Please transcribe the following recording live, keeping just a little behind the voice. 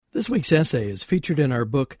This week's essay is featured in our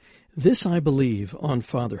book, This I Believe on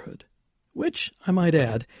Fatherhood, which, I might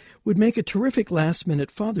add, would make a terrific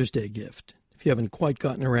last-minute Father's Day gift if you haven't quite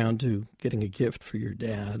gotten around to getting a gift for your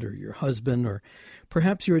dad or your husband or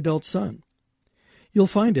perhaps your adult son. You'll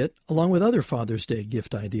find it, along with other Father's Day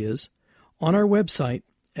gift ideas, on our website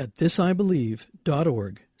at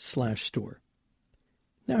thisibelieve.org/store.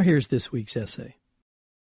 Now here's this week's essay.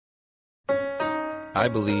 I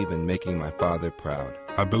believe in making my father proud.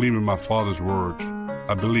 I believe in my father's words.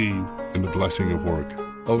 I believe in the blessing of work.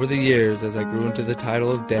 Over the years, as I grew into the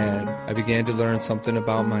title of Dad, I began to learn something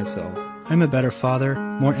about myself. I'm a better father,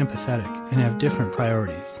 more empathetic, and have different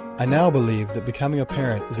priorities. I now believe that becoming a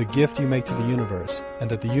parent is a gift you make to the universe, and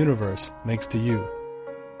that the universe makes to you.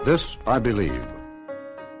 This I believe.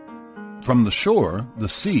 From the shore, the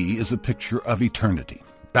sea is a picture of eternity,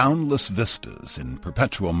 boundless vistas in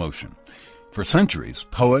perpetual motion. For centuries,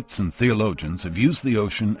 poets and theologians have used the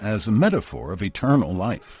ocean as a metaphor of eternal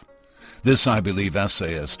life. This I believe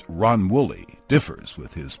essayist Ron Woolley differs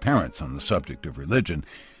with his parents on the subject of religion,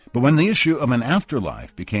 but when the issue of an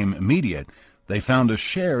afterlife became immediate, they found a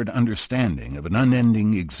shared understanding of an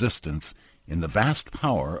unending existence in the vast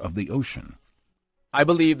power of the ocean. I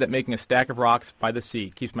believe that making a stack of rocks by the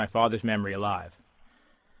sea keeps my father's memory alive.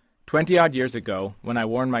 20-odd years ago, when I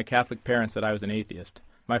warned my Catholic parents that I was an atheist,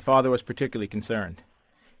 my father was particularly concerned.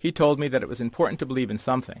 He told me that it was important to believe in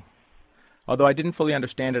something. Although I didn't fully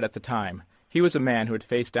understand it at the time, he was a man who had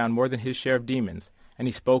faced down more than his share of demons, and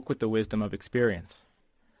he spoke with the wisdom of experience.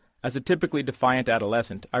 As a typically defiant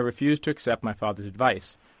adolescent, I refused to accept my father's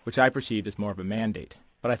advice, which I perceived as more of a mandate,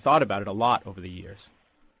 but I thought about it a lot over the years.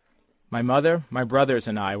 My mother, my brothers,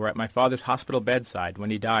 and I were at my father's hospital bedside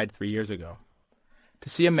when he died 3 years ago. To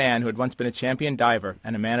see a man who had once been a champion diver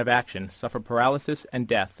and a man of action suffer paralysis and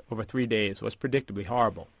death over 3 days was predictably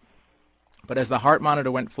horrible. But as the heart monitor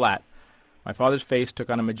went flat, my father's face took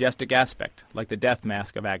on a majestic aspect, like the death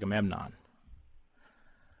mask of Agamemnon.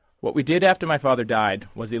 What we did after my father died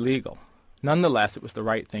was illegal. Nonetheless, it was the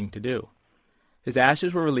right thing to do. His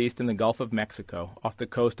ashes were released in the Gulf of Mexico, off the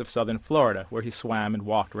coast of southern Florida, where he swam and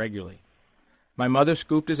walked regularly. My mother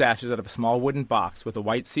scooped his ashes out of a small wooden box with a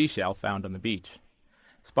white seashell found on the beach.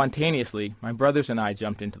 Spontaneously, my brothers and I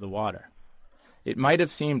jumped into the water. It might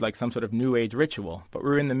have seemed like some sort of New Age ritual, but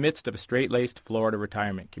we were in the midst of a straight-laced Florida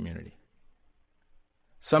retirement community.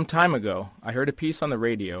 Some time ago, I heard a piece on the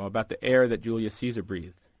radio about the air that Julius Caesar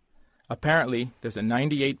breathed. Apparently, there's a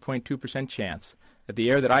 98.2% chance that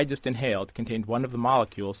the air that I just inhaled contained one of the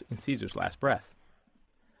molecules in Caesar's last breath.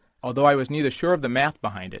 Although I was neither sure of the math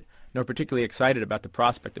behind it, nor particularly excited about the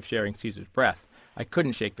prospect of sharing Caesar's breath, I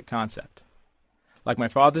couldn't shake the concept. Like my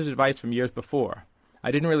father's advice from years before,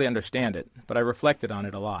 I didn't really understand it, but I reflected on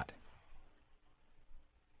it a lot.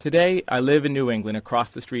 Today, I live in New England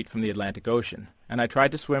across the street from the Atlantic Ocean, and I try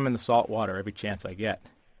to swim in the salt water every chance I get.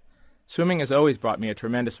 Swimming has always brought me a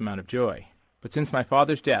tremendous amount of joy, but since my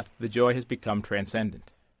father's death, the joy has become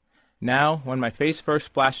transcendent. Now, when my face first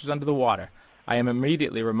splashes under the water, I am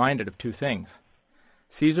immediately reminded of 2 things: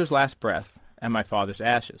 Caesar's last breath and my father's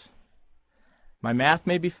ashes. My math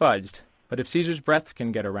may be fudged, but if Caesar's breath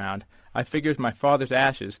can get around, I figure my father's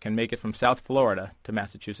ashes can make it from South Florida to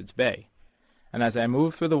Massachusetts Bay. And as I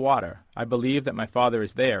move through the water, I believe that my father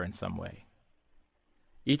is there in some way.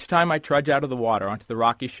 Each time I trudge out of the water onto the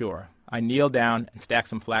rocky shore, I kneel down and stack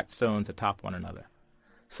some flat stones atop one another.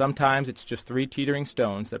 Sometimes it's just 3 teetering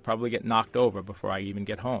stones that probably get knocked over before I even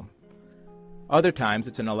get home. Other times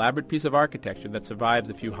it's an elaborate piece of architecture that survives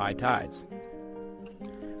a few high tides.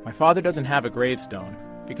 My father doesn't have a gravestone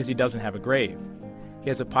because he doesn't have a grave. He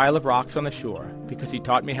has a pile of rocks on the shore because he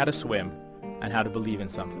taught me how to swim and how to believe in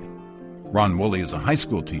something. Ron Woolley is a high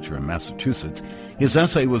school teacher in Massachusetts. His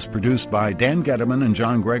essay was produced by Dan Getterman and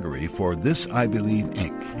John Gregory for This I Believe,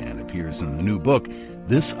 Inc., and appears in the new book,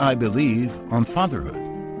 This I Believe on Fatherhood.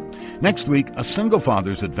 Next week, a single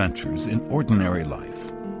father's adventures in ordinary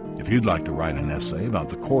life. If you'd like to write an essay about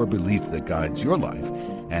the core belief that guides your life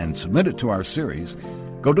and submit it to our series,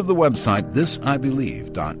 go to the website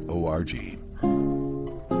thisibelieve.org.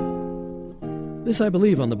 This I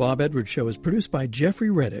Believe on the Bob Edwards Show is produced by Jeffrey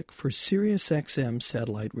Reddick for SiriusXM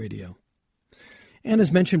Satellite Radio. And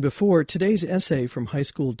as mentioned before, today's essay from high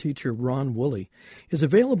school teacher Ron Woolley is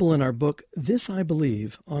available in our book, This I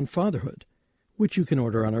Believe on Fatherhood, which you can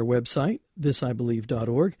order on our website,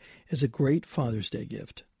 thisibelieve.org, as a great Father's Day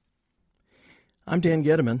gift. I'm Dan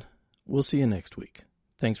Getterman. We'll see you next week.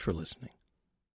 Thanks for listening.